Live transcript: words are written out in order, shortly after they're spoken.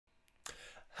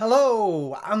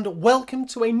Hello and welcome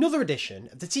to another edition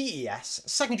of the TES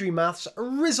Secondary Maths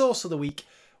Resource of the Week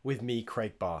with me,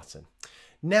 Craig Barton.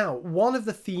 Now, one of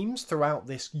the themes throughout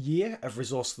this year of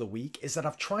Resource of the Week is that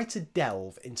I've tried to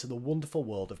delve into the wonderful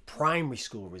world of primary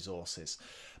school resources,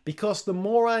 because the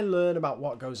more I learn about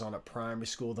what goes on at primary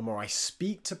school, the more I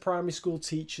speak to primary school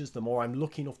teachers, the more I'm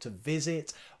lucky enough to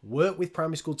visit, work with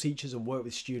primary school teachers and work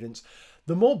with students,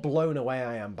 the more blown away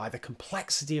I am by the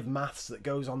complexity of maths that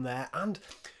goes on there. And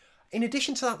in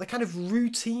addition to that, the kind of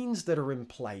routines that are in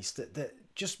place that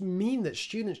just mean that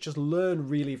students just learn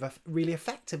really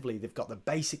effectively. They've got the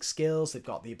basic skills, they've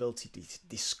got the ability to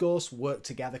discuss, work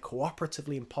together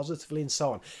cooperatively and positively and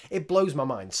so on. It blows my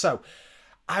mind. So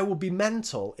I would be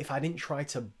mental if I didn't try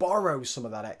to borrow some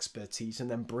of that expertise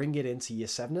and then bring it into year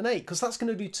 7 and 8, because that's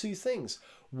going to do two things.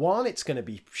 One, it's going to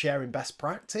be sharing best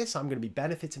practice. I'm going to be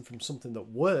benefiting from something that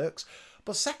works.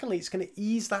 But secondly, it's going to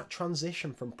ease that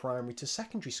transition from primary to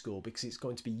secondary school, because it's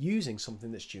going to be using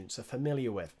something that students are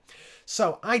familiar with.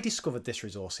 So I discovered this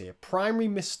resource here. Primary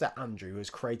Mr. Andrew has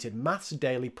created Maths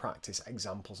Daily Practice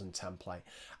Examples and Template.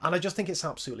 And I just think it's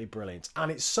absolutely brilliant.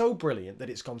 And it's so brilliant that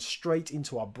it's gone straight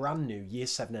into our brand new year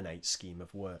 7 and 8 scheme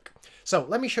of work. So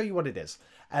let me show you what it is.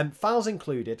 Files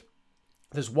included.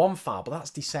 There's one file, but that's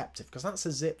deceptive because that's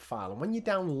a zip file. And when you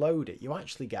download it, you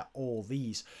actually get all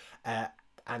these.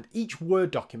 And each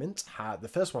Word document, the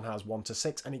first one has 1 to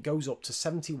 6, and it goes up to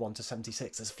 71 to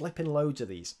 76. There's flipping loads of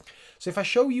these. So if I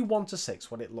show you 1 to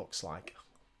 6, what it looks like,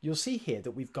 you'll see here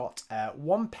that we've got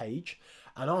one page,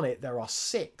 and on it there are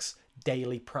 6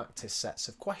 daily practice sets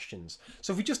of questions.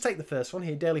 So if we just take the first one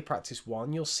here, daily practice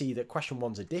 1, you'll see that question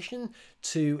 1's addition,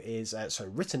 2 is,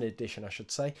 written addition I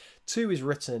should say, 2 is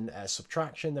written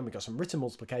subtraction, then we've got some written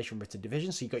multiplication, written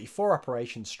division, so you've got your 4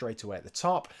 operations straight away at the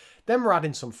top, then we're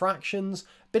adding some fractions,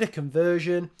 bit of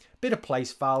conversion, bit of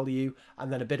place value,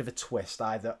 and then a bit of a twist,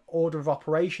 either order of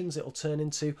operations it'll turn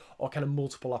into, or kind of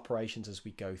multiple operations as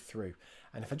we go through.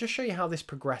 And if I just show you how this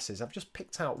progresses, I've just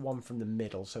picked out one from the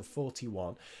middle, so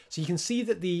 41. So you can see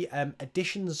that the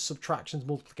additions, subtractions,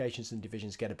 multiplications and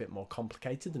divisions get a bit more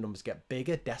complicated. The numbers get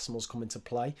bigger, decimals come into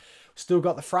play. Still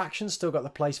got the fractions, still got the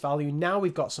place value. Now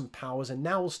we've got some powers, and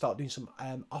now we'll start doing some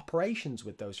operations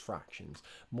with those fractions,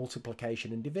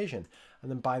 multiplication and division.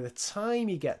 And then by the time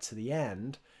you get to the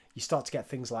end, you start to get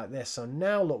things like this. So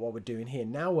now look what we're doing here.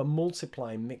 Now we're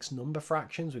multiplying mixed number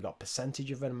fractions. We've got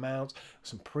percentage of an amount,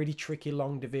 some pretty tricky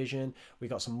long division. We've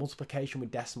got some multiplication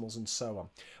with decimals and so on.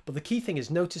 But the key thing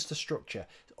is notice the structure.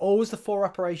 Always the 4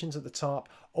 operations at the top,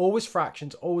 always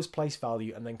fractions, always place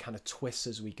value, and then kind of twists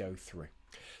as we go through.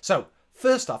 So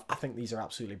first off, I think these are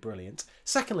absolutely brilliant.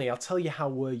 Secondly, I'll tell you how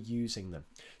we're using them.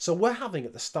 So we're having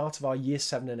at the start of our year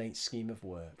 7 and 8 scheme of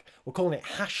work, we're calling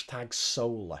it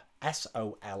 #SOLA,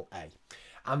 S-O-L-A.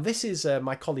 And this is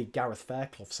my colleague Gareth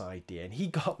Fairclough's idea, and he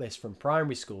got this from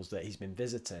primary schools that he's been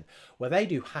visiting, where they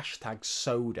do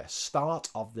 #SODA, start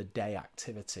of the day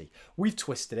activity. We've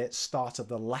twisted it, start of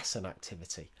the lesson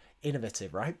activity.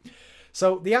 Innovative, right?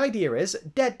 So the idea is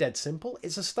dead simple.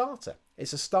 It's a starter.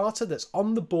 It's a starter that's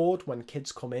on the board when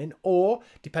kids come in, or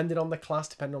depending on the class,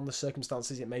 depending on the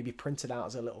circumstances, it may be printed out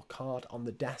as a little card on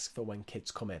the desk for when kids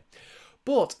come in.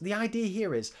 But the idea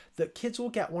here is that kids will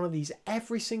get one of these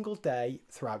every single day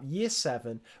throughout year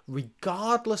 7,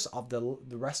 regardless of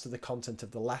the rest of the content of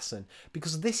the lesson,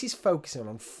 because this is focusing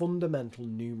on fundamental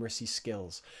numeracy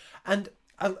skills. And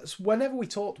whenever we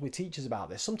talk with teachers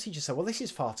about this, some teachers say, well, this is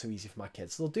far too easy for my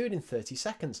kids. They'll do it in 30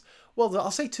 seconds. Well,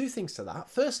 I'll say two things to that.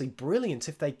 Firstly, brilliant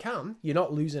if they can. You're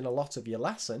not losing a lot of your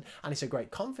lesson, and it's a great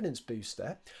confidence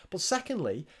booster. But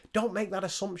secondly, don't make that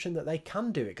assumption that they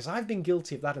can do it, because I've been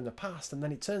guilty of that in the past, and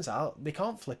then it turns out they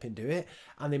can't flip and do it,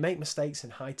 and they make mistakes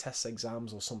in high test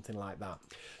exams or something like that.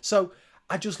 So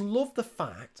I just love the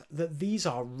fact that these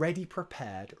are ready,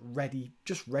 prepared,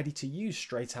 just ready to use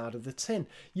straight out of the tin.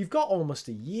 You've got almost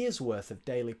a year's worth of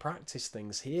daily practice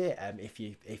things here, if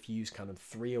you use kind of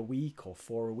 3 a week or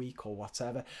 4 a week or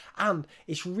whatever. And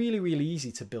it's really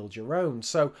easy to build your own.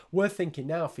 So we're thinking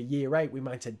now for year 8, we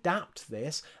might adapt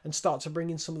this and start to bring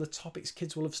in some of the topics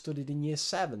kids will have studied in year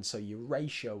 7. So your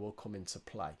ratio will come into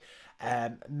play.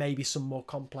 Maybe some more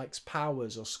complex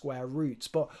powers or square roots,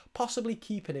 but possibly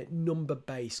keeping it number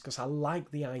based, because I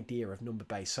like the idea of number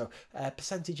based. So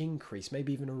percentage increase,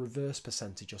 maybe even a reverse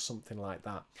percentage or something like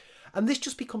that. And this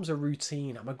just becomes a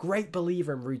routine. I'm a great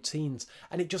believer in routines,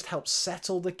 and it just helps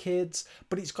settle the kids,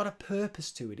 but it's got a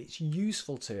purpose to it. It's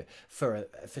useful to it for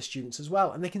students as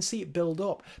well, and they can see it build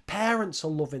up. Parents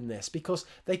are loving this because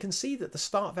they can see that the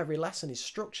start of every lesson is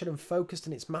structured and focused,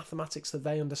 and it's mathematics that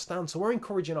they understand. So we're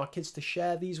encouraging our kids to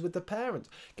share these with the parents.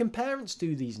 Can parents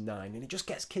do these 9? And it just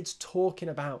gets kids talking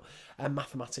about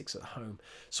mathematics at home.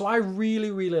 So I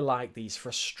really, really like these for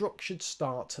a structured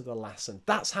start to the lesson.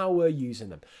 That's how we're using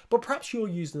them. But perhaps you're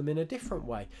using them in a different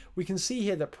way. We can see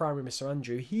here that Primary Mr.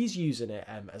 Andrew, he's using it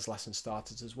as lesson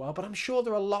starters as well. But I'm sure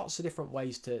there are lots of different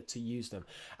ways to use them.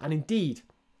 And indeed,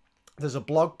 there's a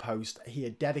blog post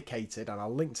here dedicated, and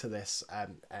I'll link to this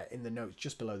in the notes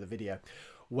just below the video,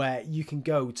 where you can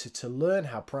go to learn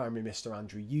how Primary Mr.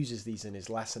 Andrew uses these in his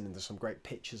lesson, and there's some great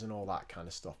pictures and all that kind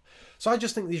of stuff. So I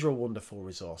just think these are a wonderful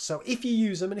resource. So if you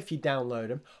use them and if you download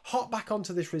them, hop back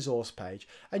onto this resource page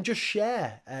and just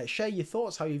share your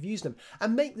thoughts, how you've used them,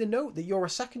 and make the note that you're a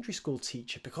secondary school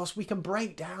teacher, because we can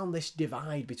break down this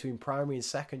divide between primary and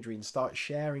secondary and start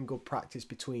sharing good practice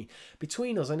between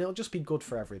us, and it'll just be good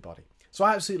for everybody. So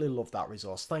I absolutely love that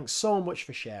resource. Thanks so much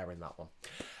for sharing that one.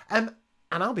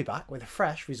 And I'll be back with a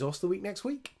fresh resource of the week next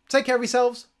week. Take care of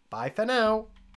yourselves. Bye for now.